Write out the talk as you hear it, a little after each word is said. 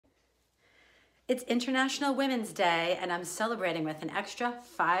It's International Women's Day and I'm celebrating with an extra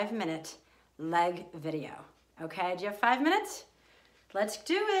 5-minute leg video. Okay, do you have 5 minutes? Let's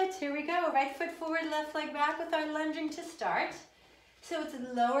do it. Here we go. Right foot forward, left leg back with our lunging to start. So it's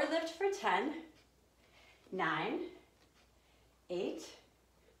a lower lift for 10, 9, 8,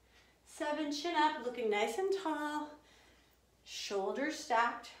 7, chin up, looking nice and tall, shoulders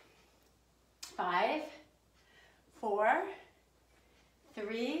stacked, 5, 4,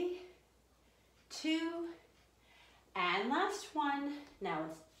 3, 2, and last one. Now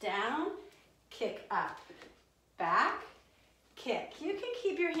it's down, kick up, back, kick. You can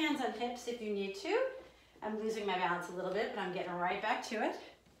keep your hands on hips if you need to. I'm losing my balance a little bit, but I'm getting right back to it.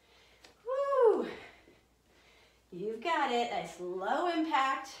 Woo! You've got it. Nice low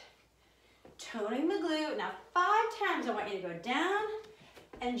impact, toning the glute. Now 5 times I want you to go down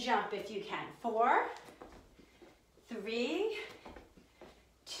and jump if you can. 4, 3,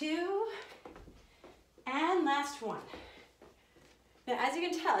 2, and last one. Now, as you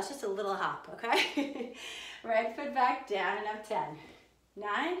can tell, it's just a little hop, okay? Right foot back down and up 10,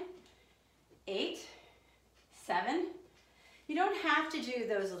 9, 8, 7. You don't have to do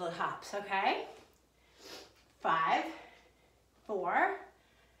those little hops, okay? 5, 4,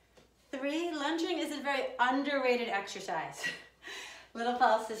 3. Lunging is a very underrated exercise. Little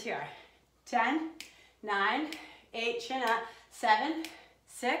pulses here. 10, 9, 8, chin up, 7,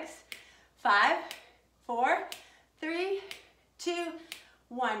 6, 5, 4, 3, 2,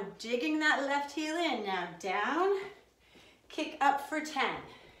 1. Digging that left heel in. Now down, kick up for 10,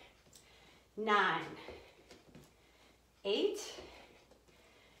 9, 8,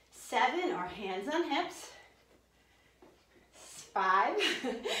 7, or hands on hips, 5,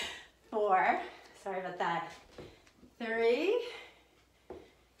 4, sorry about that, 3,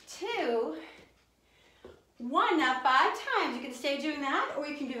 2, 1. Now 5 times. You can stay doing that or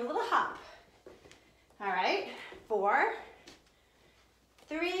you can do a little hop. All right, 4,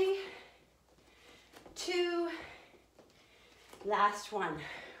 3, 2, last one.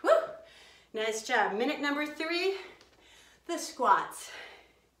 Woo! Nice job. Minute number 3, the squats.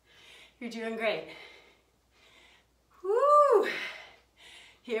 You're doing great. Woo!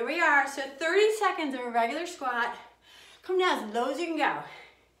 Here we are. So 30 seconds of a regular squat. Come down as low as you can go.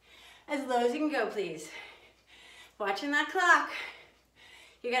 As low as you can go, please. Watching that clock.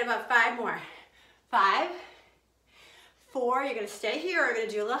 You got about 5 more. 5, 4, you're gonna stay here, we're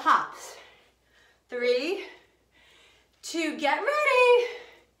gonna do little hops. 3, 2, get ready.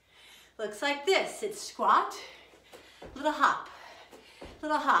 Looks like this, it's squat, little hop,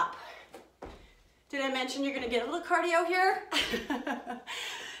 little hop. Did I mention you're gonna get a little cardio here?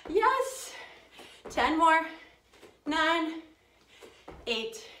 Yes. 10 more, 9,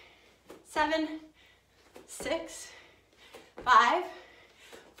 8, 7, 6, 5,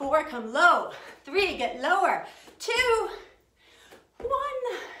 4, come low. 3, get lower. 2, 1.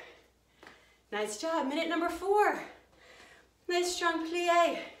 Nice job. Minute number 4. Nice strong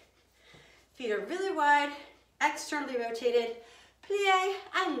plie. Feet are really wide, externally rotated. Plie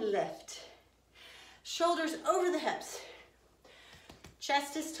and lift. Shoulders over the hips.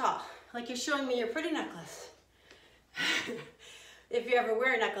 Chest is tall, like you're showing me your pretty necklace. If you ever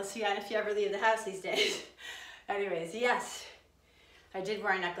wear a necklace, yeah, and if you ever leave the house these days. Anyways, yes. I did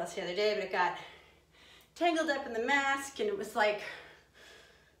wear a necklace the other day, but it got tangled up in the mask and it was like,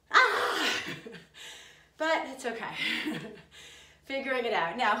 ah! But it's okay. Figuring it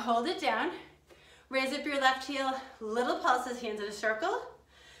out. Now hold it down. Raise up your left heel, little pulses, hands in a circle.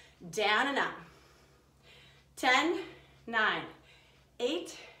 Down and up. 10, 9,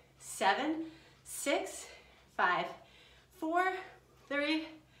 8, 7, 6, 5, 4, 3,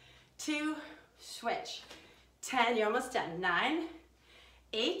 2, switch. 10, you're almost done. 9,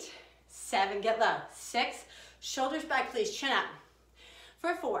 8, 7, get low. 6, shoulders back, please, chin up.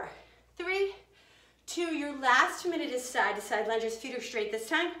 For 4, 3, 2, your last minute is side to side lunges. Feet are straight this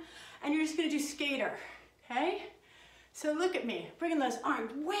time. And you're just gonna do skater, okay? So look at me, bringing those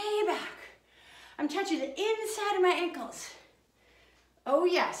arms way back. I'm touching the inside of my ankles. Oh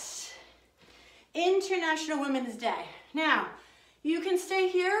yes. International Women's Day. Now, you can stay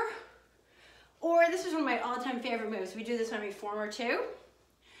here, or this is one of my all-time favorite moves. We do this when we form or 2.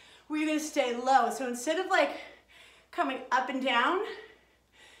 Where you're gonna stay low. So instead of like coming up and down,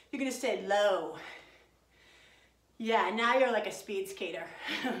 you're gonna stay low. Yeah, now you're like a speed skater.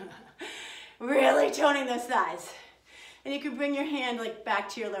 Really toning those thighs. And you can bring your hand like back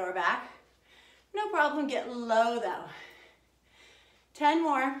to your lower back. No problem, get low though. 10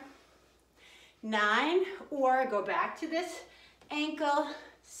 more. 9, or go back to this ankle.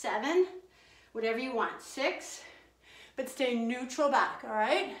 7, whatever you want. 6, but stay neutral back, all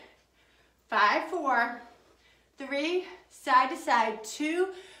right? 5, 4, 3, side to side, 2,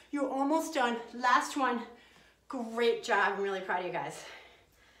 you're almost done. Last one. Great job. I'm really proud of you guys.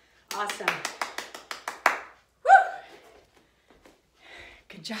 Awesome. Woo!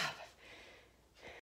 Good job.